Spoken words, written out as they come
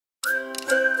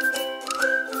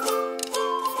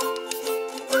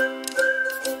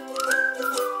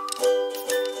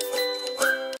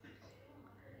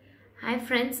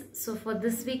students, so for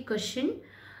this week question,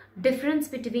 difference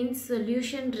between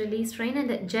solution release train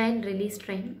and agile release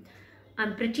train.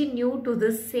 I'm pretty new to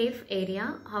this safe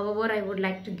area. However, I would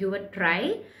like to give a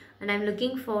try and I'm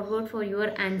looking forward for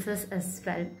your answers as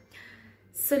well.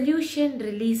 Solution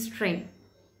release train.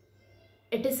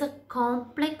 It is a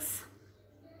complex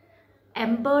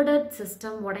embedded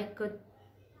system, what I could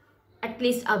at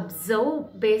least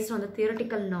observe based on the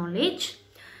theoretical knowledge.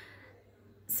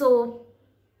 So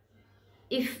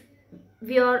if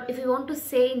we want to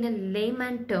say in a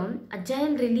layman term,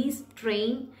 agile release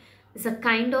train is a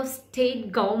kind of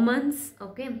state governments,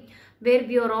 okay, where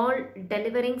we are all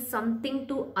delivering something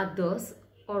to others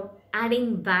or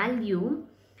adding value.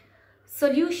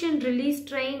 Solution release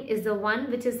train is the one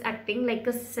which is acting like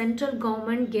a central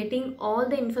government, getting all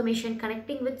the information,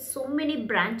 connecting with so many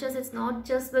branches. It's not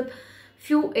just with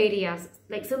few areas.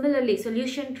 Like similarly,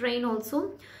 solution train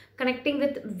also connecting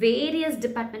with various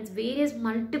departments, various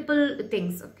multiple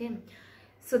things, okay.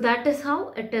 So that is how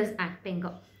it is acting.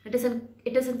 It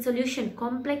is in solution,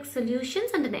 complex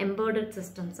solutions and an embedded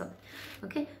system. So,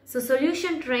 okay. So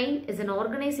solution train is an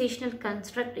organizational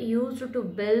construct used to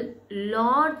build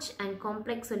large and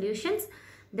complex solutions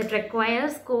that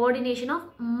requires coordination of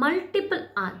multiple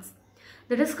arts.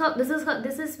 This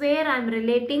is where I'm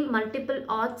relating multiple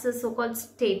arts as so-called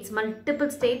states.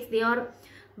 Multiple states, they are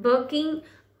working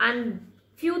and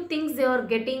few things they are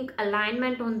getting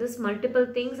alignment on this multiple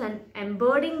things and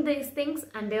embedding these things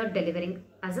and they are delivering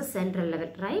as a central level,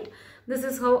 right? This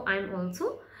is how I'm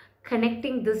also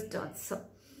connecting this dots.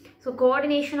 So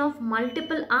coordination of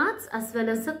multiple arts as well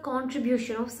as the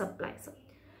contribution of supplies.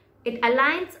 It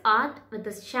aligns art with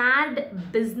the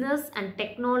shared business and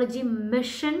technology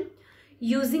mission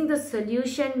using the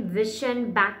solution,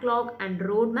 vision, backlog and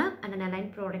roadmap and an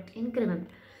aligned product increment.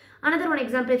 Another one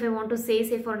example, if I want to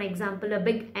say for an example, a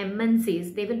big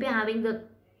MNCs, they will be having the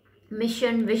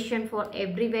mission, vision for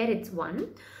everywhere, it's one.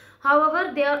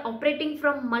 However, they are operating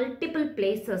from multiple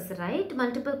places, right?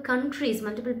 Multiple countries,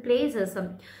 multiple places.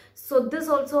 So this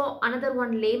also another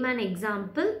one layman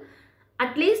example,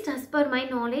 at least as per my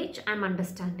knowledge, I'm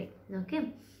understanding,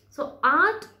 okay? So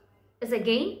art is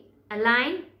again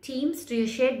align teams to a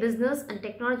shared business and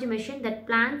technology mission that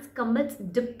plans, commits,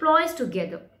 deploys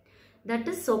together. That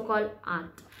is so-called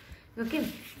art. Okay.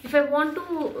 If I want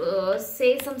to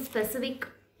say some specific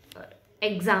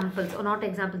examples or not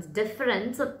examples,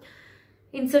 difference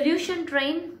in solution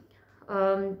train,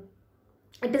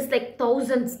 it is like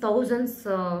thousands,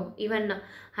 even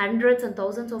hundreds and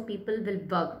thousands of people will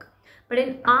work. But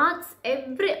in arts,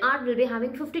 every art will be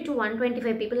having 50 to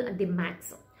 125 people at the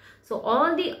max. So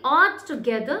all the arts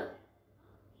together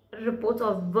reports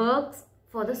or works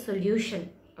for the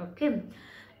solution. Okay.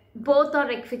 Both are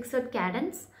like fixed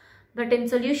cadence, but in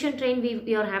solution train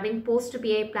we are having post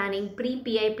PI planning, pre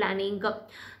PI planning,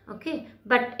 okay,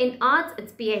 but in arts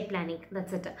it's PI planning,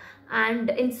 that's it. And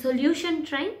in solution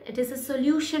train it is a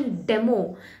solution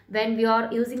demo. When we are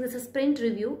using this as sprint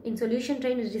review, in solution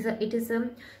train it is a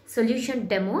solution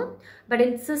demo, but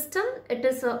in system it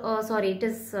is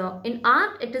in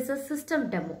art it is a system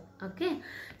demo, okay.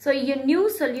 So your new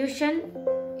solution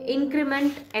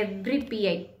increment every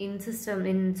PI in system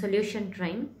in solution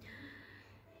train,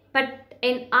 but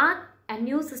in art a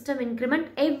new system increment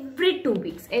every 2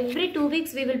 weeks. Every 2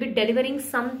 weeks we will be delivering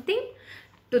something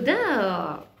to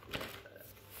the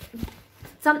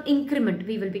some increment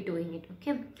we will be doing it,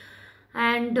 okay.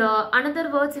 And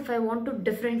another words, if I want to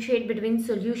differentiate between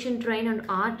solution train and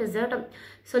art, is that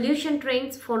solution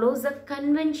trains follows the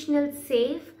conventional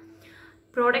safe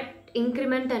product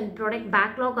increment and product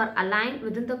backlog are aligned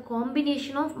within the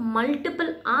combination of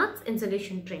multiple arts in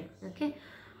solution train, okay.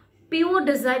 PO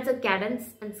decides a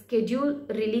cadence and schedule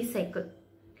release cycle.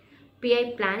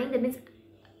 PI planning, that means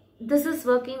this is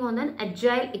working on an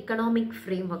agile economic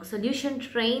framework. Solution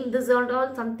train, this is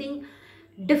all something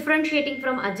differentiating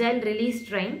from agile release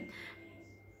train.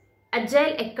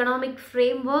 Agile economic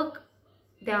framework,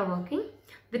 they are working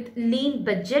with lean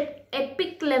budget,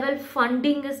 epic level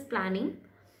funding is planning,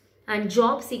 and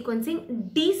job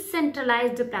sequencing,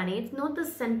 decentralized planning. It's not the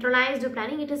centralized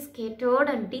planning, it is scattered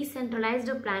and decentralized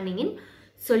planning in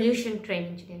solution train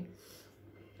engineering.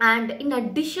 And in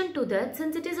addition to that,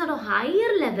 since it is at a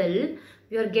higher level,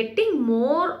 we are getting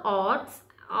more arts.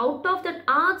 Out of that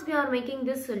arts, we are making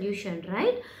this solution,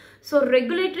 right? So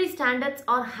regulatory standards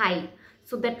are high.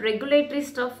 So that regulatory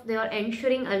stuff, they are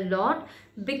ensuring a lot.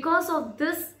 Because of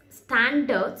this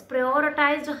standards,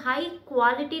 prioritized high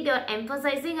quality, they are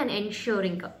emphasizing and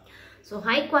ensuring. So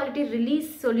high quality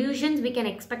release solutions we can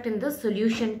expect in the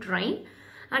solution train,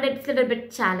 and it's a little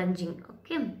bit challenging,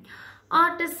 okay.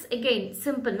 Art is again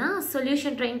simple.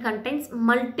 Solution train contains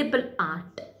multiple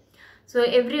art. So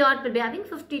every art will be having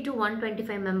 50 to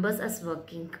 125 members as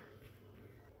working.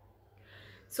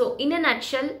 So in a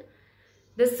nutshell,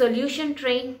 the solution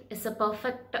train is a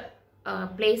perfect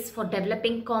place for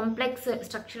developing complex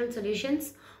structural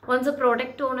solutions. Once a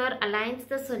product owner aligns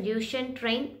the solution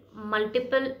train with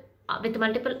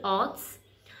multiple arts,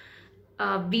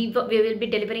 we will be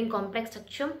delivering complex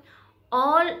structure.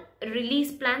 All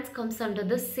release plans comes under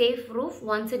the safe roof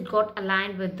once it got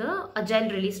aligned with the agile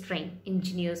release train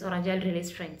engineers or agile release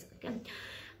trains. Okay.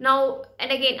 Now,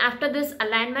 and again, after this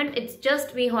alignment, it's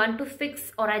just we want to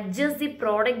fix or adjust the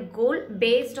product goal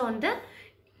based on the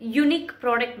unique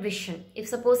product vision. If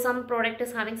suppose some product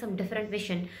is having some different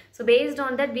vision, so based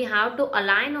on that we have to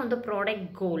align on the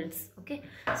product goals. Okay,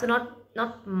 so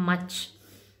not much.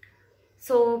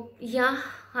 So yeah,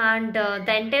 and the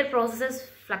entire process is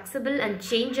flexible and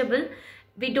changeable.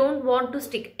 We don't want to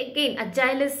stick. Again,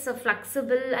 agile is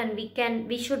flexible, and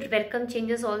we should welcome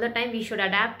changes all the time. We should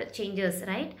adapt changes,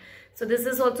 right? So this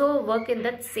is also work in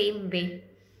that same way.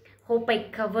 Hope I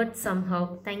covered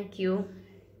somehow. Thank you.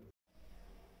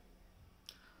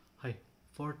 Hi.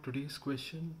 For today's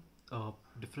question,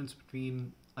 difference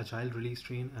between agile release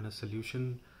train and a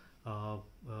solution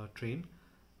train.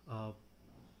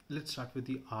 Let's start with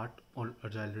the art or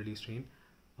agile release train.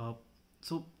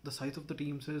 So the size of the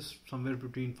teams is somewhere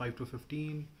between 5 to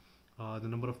 15. The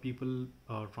number of people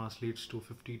translates to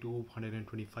 50 to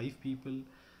 125 people.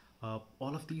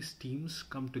 All of these teams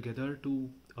come together to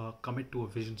commit to a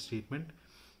vision statement.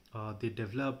 They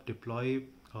develop, deploy,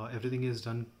 everything is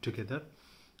done together.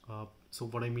 So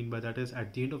what I mean by that is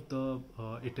at the end of the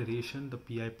iteration, the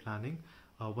PI planning,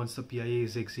 once the PIA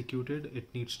is executed,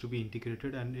 it needs to be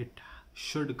integrated and it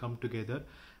should come together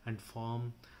and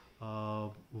form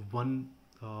one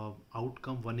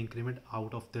outcome, one increment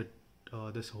out of that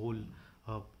this whole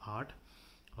art.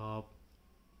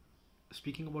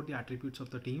 Speaking about the attributes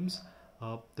of the teams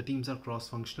are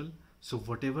cross-functional. So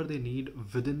whatever they need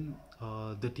within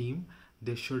the team,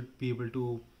 they should be able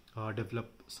to develop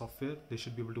software. They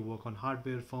should be able to work on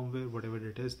hardware, firmware, whatever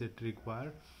it is that they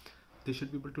require. They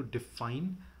should be able to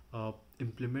define,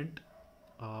 implement,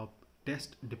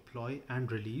 test, deploy,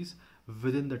 and release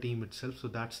within the team itself. So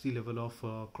that's the level of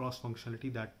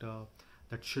cross-functionality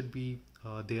that should be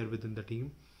there within the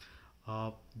team.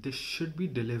 They should be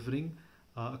delivering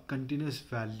continuous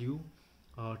value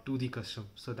to the customer.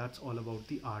 So that's all about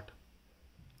the art.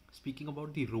 Speaking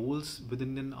about the roles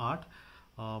within an art,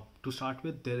 to start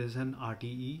with, there is an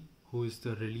RTE who is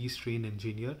the release train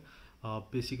engineer.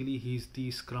 Basically, he's the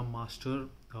Scrum Master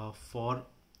for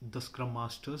the Scrum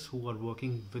Masters who are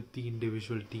working with the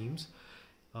individual teams.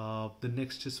 The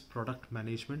next is product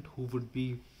management, who would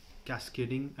be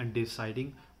cascading and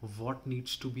deciding what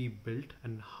needs to be built,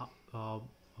 and how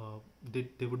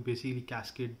they would basically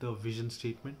cascade the vision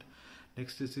statement.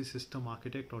 Next is the system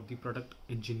architect or the product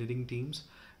engineering teams,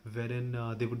 wherein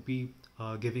they would be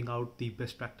giving out the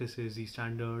best practices, the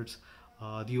standards,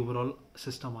 the overall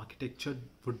system architecture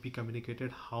would be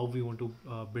communicated, how we want to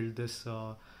build this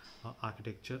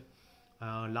architecture.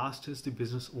 Last is the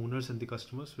business owners and the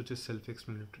customers, which is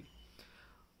self-explanatory.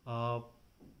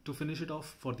 To finish it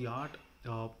off for the art,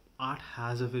 art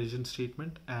has a vision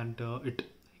statement, and it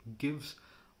gives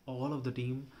all of the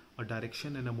team a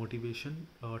direction and a motivation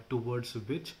towards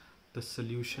which the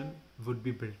solution would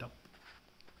be built up.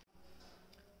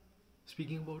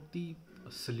 Speaking about the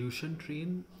solution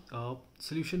train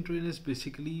is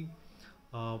basically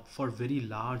for very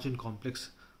large and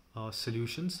complex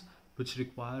solutions which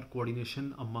require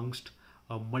coordination amongst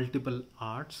multiple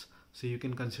arts. So you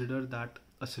can consider that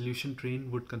a solution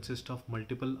train would consist of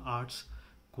multiple arts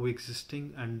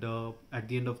coexisting, and at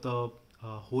the end of the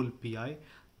whole PI,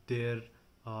 their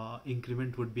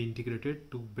increment would be integrated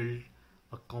to build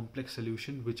a complex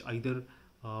solution which either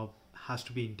has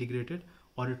to be integrated,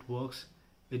 or it works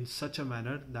in such a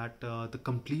manner that the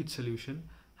complete solution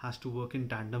has to work in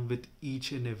tandem with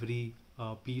each and every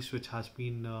piece which has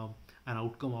been an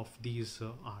outcome of these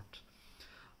arts.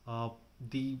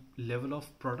 The level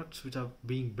of products which are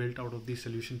being built out of the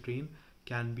solution train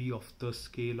can be of the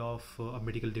scale of a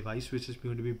medical device which is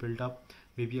going to be built up,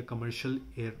 maybe a commercial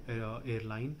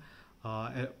airline,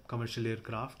 a commercial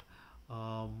aircraft.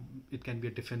 It can be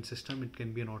a defense system, it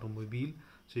can be an automobile.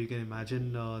 So you can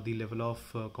imagine the level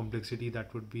of complexity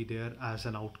that would be there as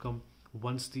an outcome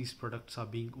once these products are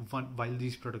being while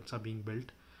these products are being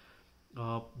built.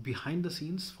 Behind the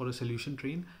scenes for a solution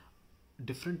train,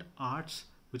 different arts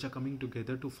which are coming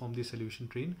together to form the solution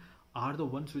train are the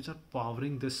ones which are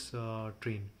powering this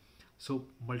train. So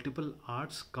multiple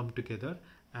arts come together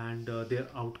and their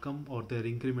outcome or their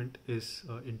increment is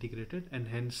integrated, and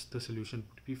hence the solution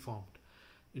would be formed.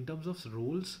 In terms of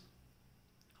roles,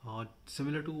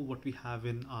 similar to what we have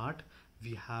in art,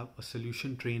 we have a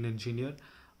solution train engineer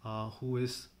who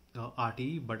is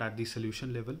RTE but at the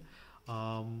solution level.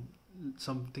 Um,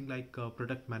 Something like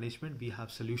product management, we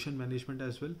have solution management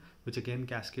as well, which again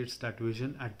cascades that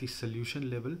vision at the solution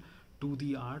level to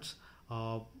the arts,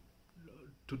 uh,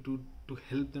 to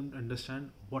help them understand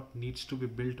what needs to be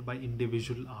built by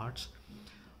individual arts.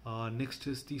 Next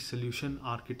is the solution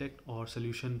architect or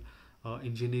solution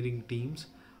engineering teams,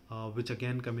 which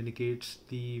again communicates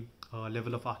the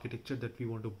level of architecture that we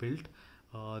want to build,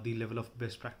 the level of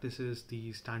best practices,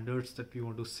 the standards that we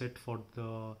want to set for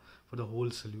the whole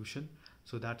solution.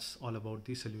 So that's all about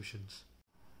the solutions.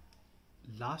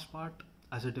 Last part,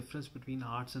 as a difference between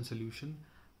arts and solution,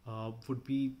 would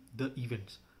be the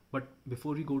events. But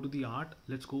before we go to the art,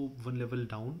 let's go one level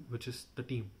down, which is the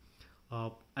team.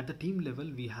 At the team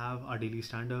level, we have our daily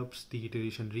stand-ups, the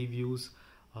iteration reviews,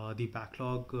 the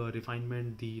backlog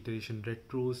refinement, the iteration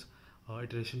retros,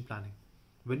 iteration planning.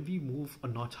 When we move a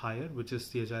notch higher, which is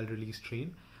the agile release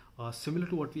train, similar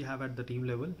to what we have at the team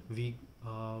level, we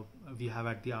have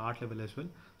at the art level as well.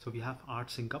 So we have art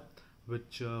sync up,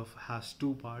 which has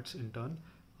two parts in turn,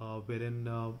 wherein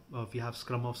we have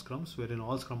Scrum of Scrums, wherein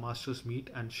all Scrum Masters meet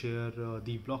and share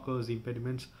the blockers, the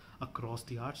impediments across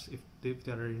the arts if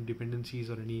there are any dependencies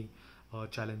or any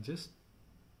challenges.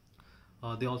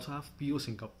 They also have PO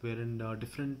sync up, wherein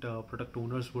different product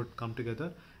owners would come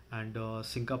together and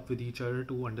sync up with each other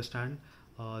to understand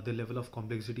the level of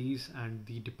complexities and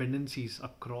the dependencies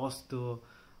across the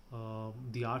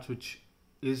arts which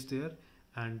is there,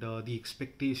 and the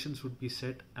expectations would be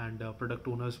set, and product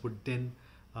owners would then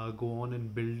go on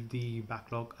and build the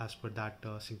backlog as per that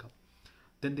sync up.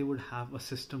 Then they would have a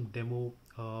system demo,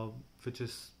 which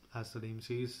is, as the name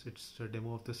says, it's a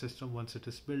demo of the system once it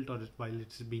is built or while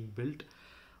it's being built.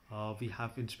 We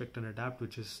have inspect and adapt,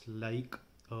 which is like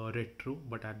retro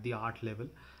but at the art level.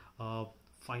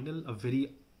 Final, a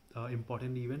very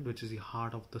important event, which is the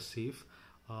heart of the safe,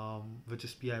 which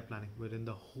is PI planning, wherein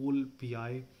the whole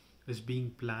PI is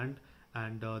being planned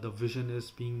and the vision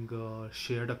is being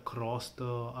shared across the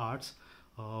arts,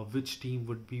 which team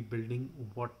would be building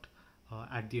what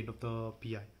at the end of the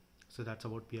PI. So that's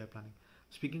about PI planning.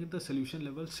 Speaking at the solution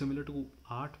level, similar to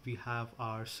art, we have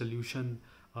our solution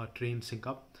train sync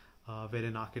up,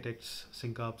 wherein architects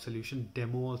sync up. Solution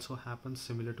demo also happens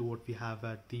similar to what we have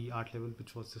at the art level,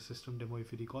 which was the system demo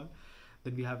if you recall.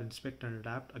 Then we have inspect and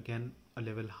adapt, again a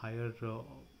level higher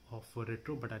of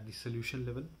retro but at the solution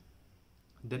level.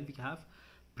 Then we have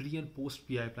pre and post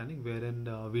PI planning, wherein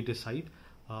we decide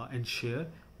and share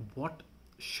what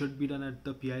should be done at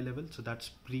the PI level. So that's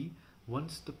pre.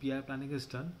 Once the PI planning is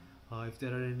done, if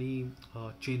there are any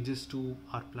changes to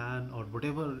our plan or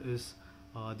whatever is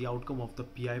the outcome of the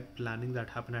PI planning that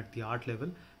happened at the art level,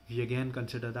 we again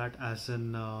consider that as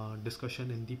an discussion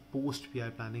in the post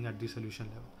PI planning at the solution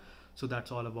level. So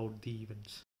that's all about the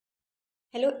events.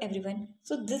 Hello everyone.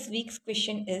 So this week's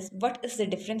question is, what is the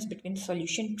difference between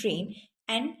solution train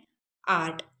and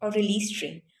art or release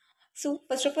train? So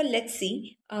first of all, let's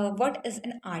see what is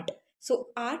an art. So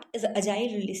art is an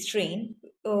agile release train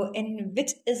in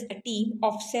which is a team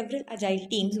of several agile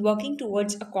teams working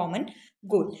towards a common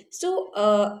goal. So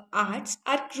arts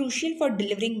are crucial for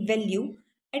delivering value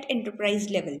at enterprise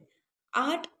level.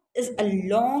 Art is a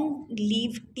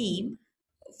long-lived team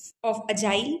of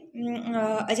agile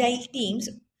teams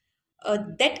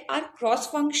that are cross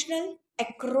functional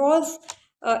across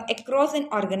an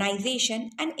organization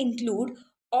and include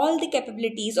all the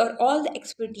capabilities or all the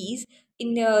expertise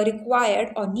in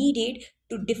required or needed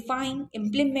to define,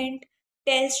 implement,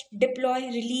 test, deploy,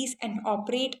 release and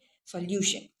operate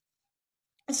solution.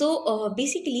 So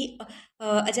basically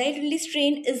agile release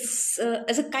train is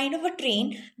a kind of a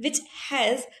train which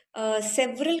has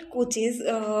several coaches,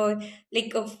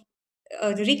 like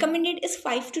recommended is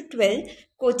 5 to 12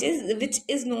 coaches, which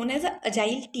is known as a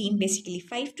agile team, basically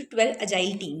 5 to 12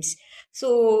 agile teams.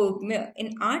 So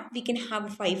in art we can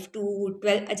have 5 to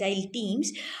 12 agile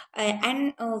teams,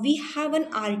 and we have an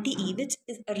RTE, which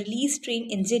is a release train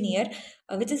engineer,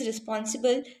 which is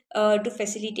responsible to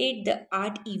facilitate the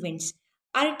art events.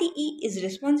 RTE is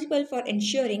responsible for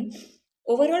ensuring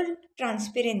overall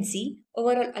transparency,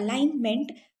 overall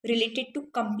alignment related to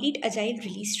complete agile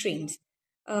release train.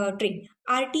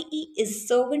 RTE is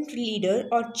servant leader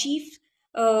or chief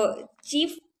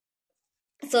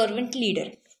servant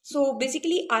leader. So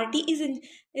basically, RTE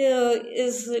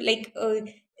is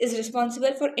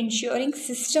responsible for ensuring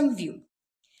system view.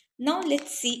 Now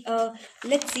let's see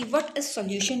what is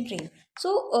solution train.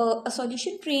 So a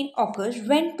solution train occurs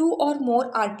when two or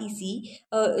more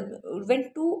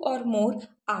when two or more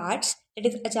arts, that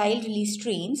is agile release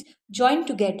trains, join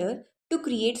together to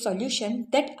create solutions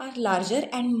that are larger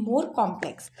and more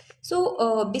complex.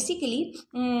 So basically,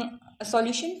 a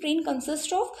solution train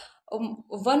consists of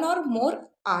one or more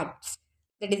arts,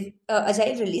 that is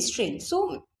agile release train.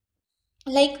 So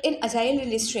like in agile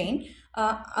release train,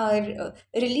 our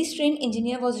release train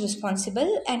engineer was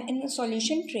responsible, and in a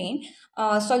solution train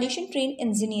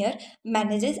engineer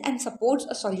manages and supports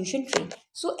a solution train.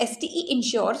 So STE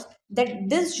ensures that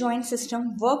this joint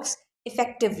system works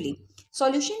effectively.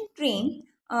 Solution train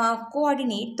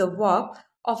coordinate the work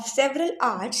of several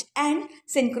arts and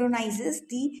synchronizes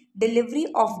the delivery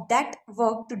of that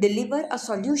work to deliver a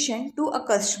solution to a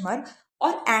customer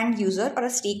or end user or a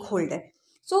stakeholder.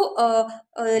 So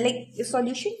like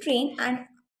solution train and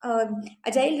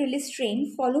agile release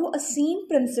train follow a uh, same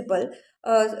principle.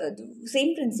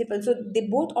 So they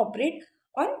both operate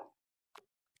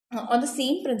on the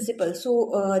same principle.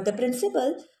 So the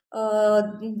principle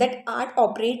that art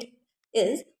operate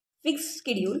is fixed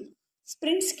schedule,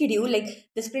 sprint schedule, like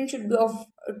the sprint should be of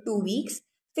 2 weeks,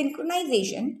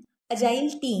 synchronization,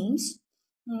 agile teams,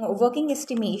 working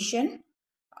estimation,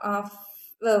 uh,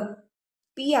 uh,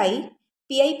 PI,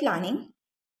 PI planning,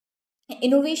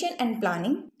 innovation and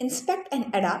planning, inspect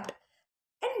and adapt,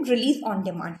 and release on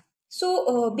demand.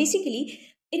 So basically,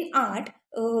 in art,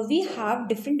 we have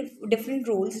different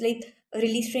roles like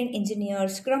release train engineer,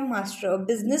 scrum master,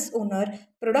 business owner,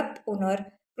 product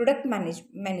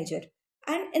manager.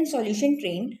 And in solution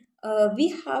train, we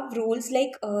have roles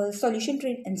like solution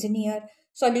train engineer,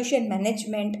 solution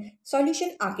management,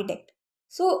 solution architect.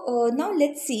 So now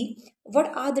let's see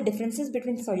what are the differences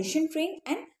between solution train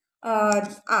and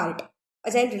art,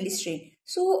 agile release train.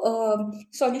 So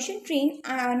solution train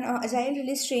and agile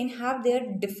release train have their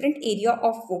different area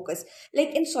of focus.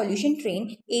 Like in solution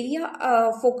train area,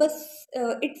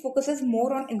 it focuses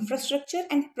more on infrastructure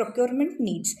and procurement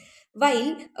needs,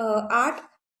 while art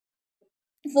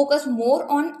focus more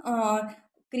on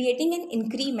creating an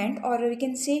increment, or we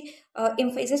can say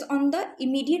emphasis on the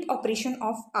immediate operation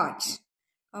of arts.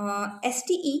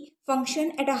 STE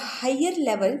function at a higher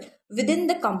level within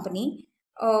the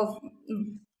uh,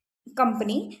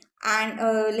 company, and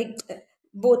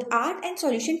both art and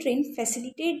solution train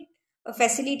facilitate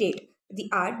the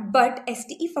art, but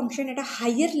STE function at a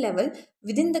higher level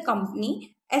within the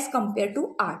company as compared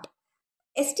to art.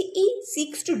 STE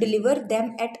seeks to deliver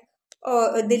them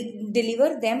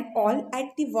all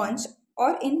at the once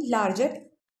or in larger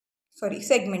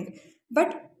segment,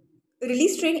 but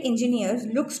release train engineers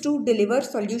looks to deliver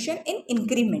solution in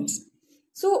increments.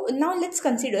 So now let's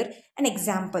consider an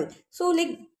example. So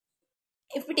like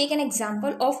if we take an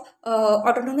example of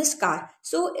autonomous car,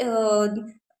 so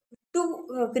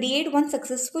to create one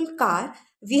successful car,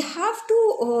 we have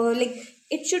to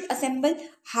it should assemble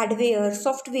hardware,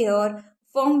 software,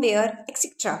 firmware,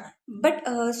 etc. But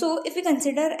so if we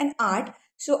consider an art,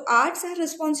 so arts are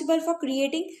responsible for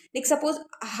creating, like suppose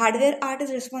hardware art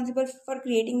is responsible for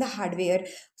creating the hardware,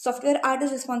 software art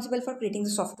is responsible for creating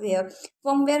the software,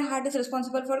 firmware art is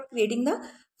responsible for creating the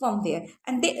firmware,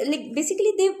 and they like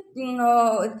basically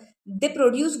they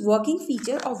produce working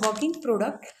feature or working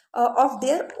product of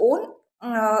their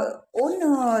uh, own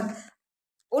uh,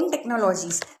 own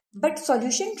technologies. But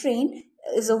solution train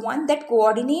is the one that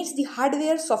coordinates the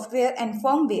hardware, software, and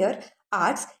firmware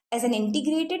arts as an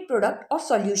integrated product or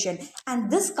solution. And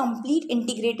this complete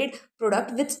integrated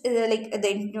product, which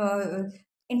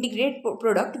integrated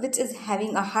product which is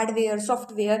having a hardware,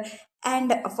 software,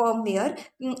 and a firmware,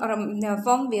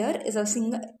 firmware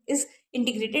is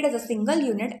integrated as a single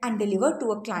unit and delivered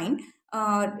to a client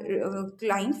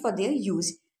for their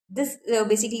use. This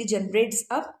basically generates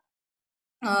a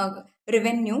uh,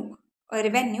 revenue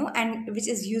revenue, and which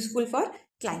is useful for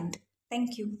client.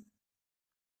 Thank you.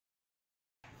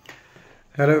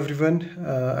 Hello everyone,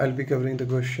 I'll be covering the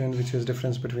question which is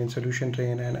difference between solution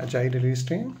train and agile release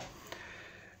train.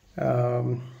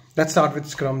 Let's start with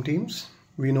Scrum teams.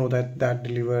 We know that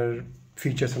deliver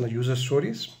features and the user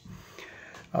stories,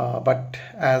 but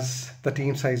as the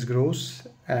team size grows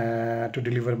to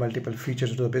deliver multiple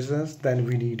features to the business, then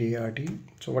we need ART.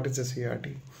 So what is this ART?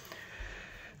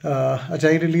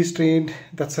 Agile release train,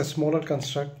 that's a smaller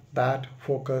construct that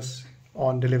focus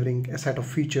on delivering a set of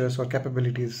features or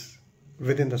capabilities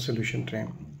within the solution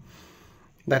train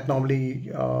that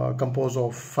normally compose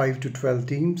of 5 to 12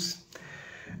 teams,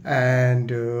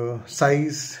 and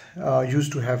size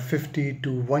used to have 50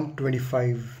 to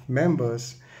 125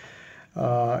 members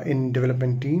in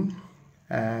development team,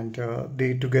 and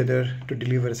they together to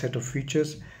deliver a set of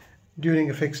features during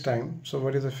a fixed time. So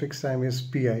what is a fixed time is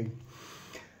PI,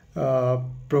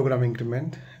 program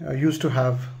increment. Used to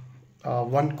have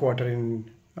 1 quarter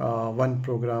in one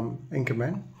program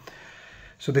increment.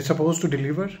 So they're supposed to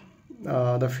deliver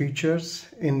the features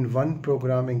in one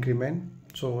program increment.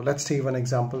 So let's say one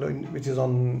example which is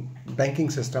on banking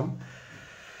system.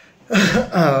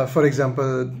 For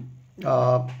example,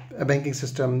 a banking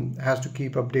system has to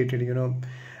keep updated,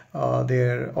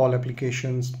 their all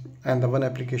applications, and the one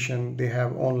application they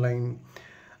have online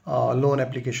loan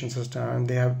application system, and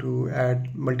they have to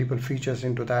add multiple features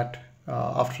into that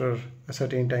after a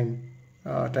certain time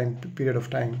period of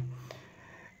time.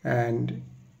 And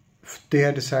they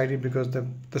have decided, because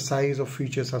the size of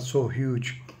features are so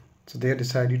huge, so they have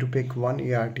decided to pick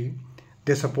one ART.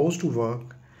 They're supposed to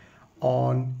work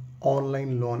on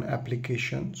online loan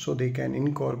application, so they can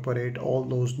incorporate all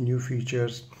those new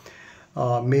features,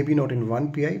 maybe not in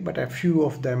one PI, but a few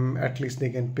of them at least they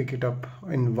can pick it up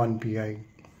in one PI.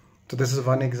 So this is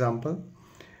one example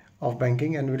of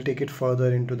banking, and we'll take it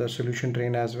further into the solution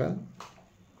train as well.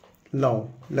 Now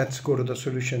let's go to the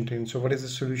solution train. So what is the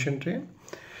solution train?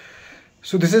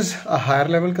 So this is a higher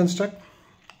level construct,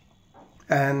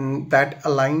 and that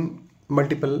align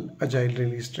multiple agile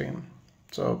release train.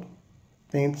 So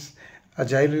means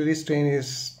agile release train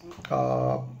is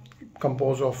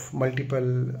composed of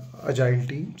multiple agile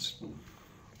teams.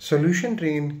 Solution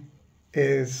train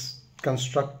is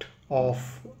construct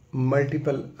of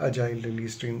multiple agile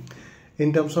release train.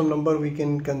 In terms of number, we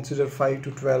can consider 5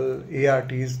 to 12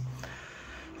 ARTs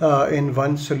in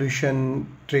one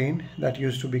solution train that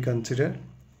used to be considered,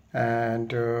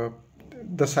 and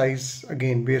the size,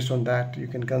 again based on that, you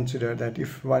can consider that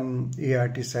if one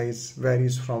ART size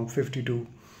varies from 50 to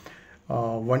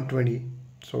 120,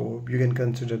 so you can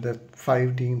consider that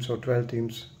 5 teams or 12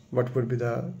 teams, what would be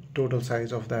the total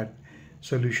size of that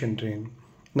solution train.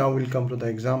 Now we'll come to the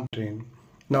example train.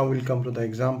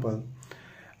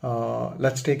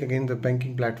 Let's take again the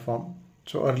banking platform.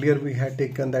 So earlier we had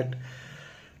taken that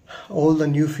all the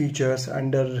new features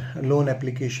under loan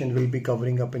application will be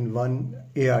covering up in one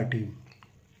ART.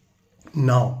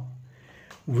 Now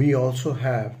we also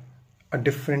have a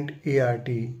different ART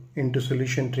into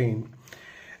solution train,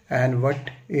 and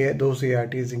what those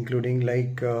ART is including,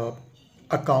 like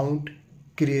account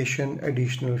creation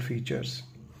additional features.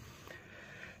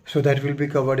 So that will be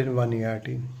covered in one ART.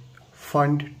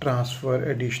 Fund transfer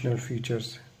additional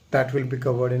features, that will be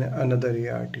covered in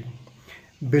another ART.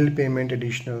 Bill payment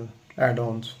additional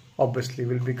add-ons obviously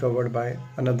will be covered by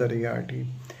another ART.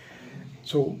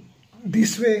 So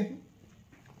this way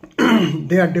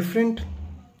they are different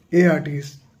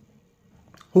ARTs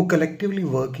who collectively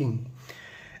working,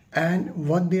 and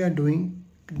what they are doing,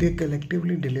 they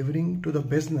collectively delivering to the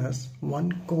business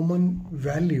one common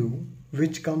value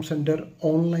which comes under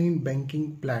online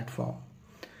banking platform.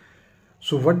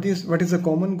 So what is the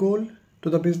common goal to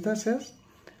the business is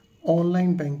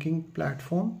online banking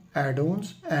platform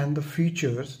add-ons and the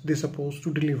features they're supposed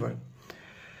to deliver.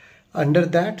 Under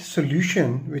that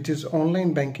solution, which is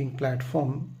online banking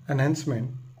platform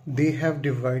enhancement, they have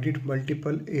divided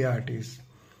multiple ARTs.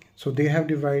 So they have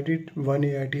divided one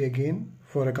ART again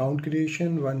for account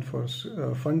creation, one for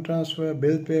fund transfer,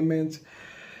 bill payments,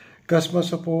 customer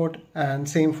support, and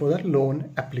same for the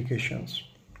loan applications.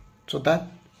 So that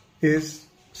is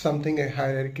something, a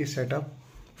hierarchy setup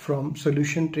from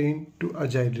solution train to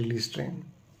agile release train.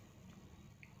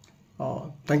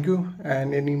 Thank you,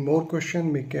 and any more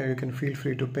question you can feel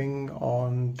free to ping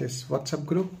on this WhatsApp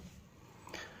group.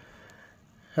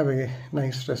 Have a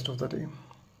nice rest of the day.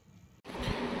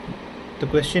 The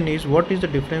question is, what is the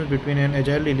difference between an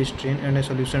agile release train and a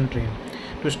solution train?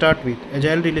 To start with,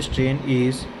 agile release train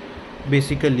is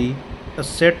basically a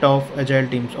set of agile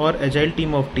teams or agile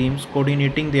team of teams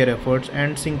coordinating their efforts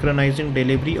and synchronizing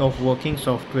delivery of working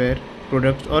software,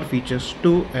 products or features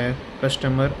to a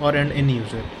customer or an end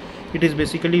user. It is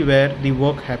basically where the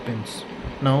work happens.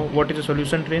 Now, what is a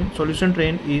solution train? Solution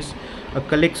train is a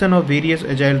collection of various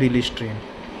agile release train.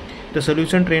 The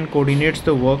solution train coordinates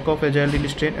the work of agile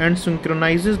release train and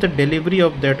synchronizes the delivery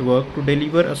of that work to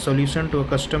deliver a solution to a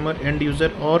customer, end user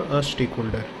or a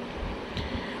stakeholder.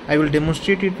 I will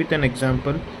demonstrate it with an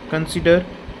example. Consider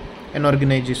an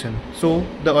organization. So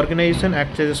the organization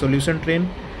acts as a solution train,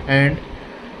 and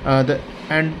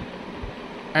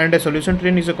a solution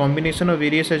train is a combination of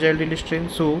various agile release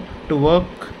trains. So to work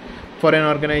for an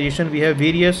organization, we have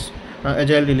various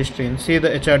agile release trains. Say the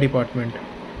HR department,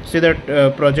 say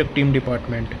that project team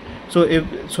department.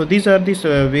 So these are these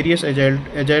various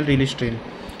agile release train.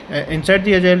 Inside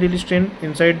the Agile release train,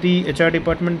 inside the HR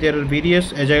department, there are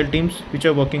various Agile teams which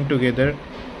are working together,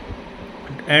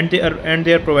 and they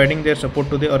are providing their support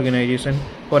to the organization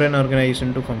for an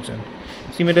organization to function.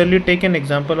 Similarly, take an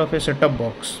example of a setup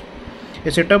box.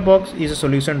 A setup box is a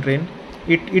solution train.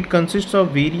 It consists of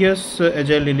various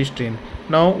Agile release train.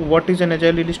 Now, what is an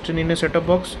Agile release train in a setup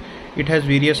box? It has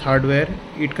various hardware,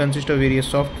 it consists of various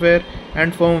software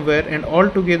and firmware, and all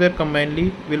together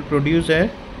combinedly will produce a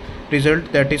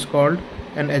result that is called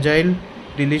an Agile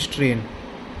release train.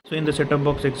 So in the setup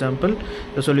box example,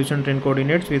 the solution train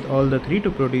coordinates with all the three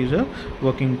to produce a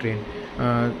working train.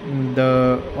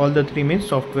 All the three means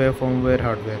software, firmware,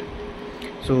 hardware.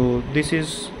 So this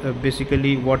is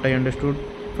basically what I understood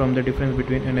from the difference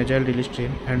between an Agile release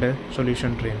train and a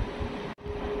solution train.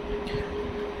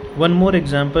 One more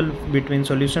example between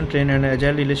solution train and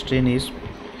Agile release train is,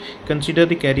 consider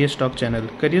the CareersTalk channel.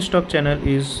 CareersTalk channel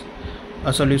is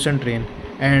a solution train,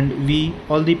 and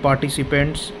all the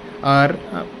participants are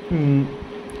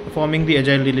forming the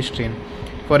Agile release train.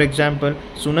 For example,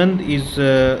 Sunand is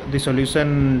the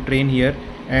solution train here,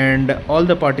 and all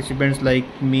the participants like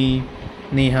me,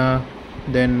 Neha,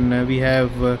 then we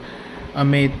have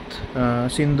Amit,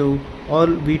 Sindhu, all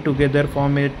we together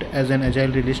form it as an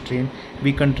Agile release train.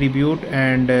 We contribute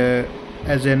and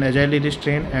as an Agile release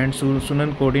train, and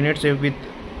Sunand coordinates with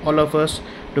all of us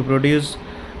to produce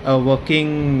a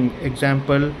working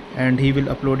example, and he will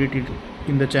upload it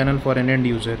in the channel for an end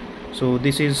user. So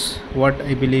this is what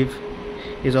I believe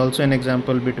is also an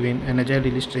example between an Agile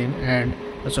release train and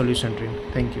a solution train.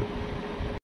 Thank you.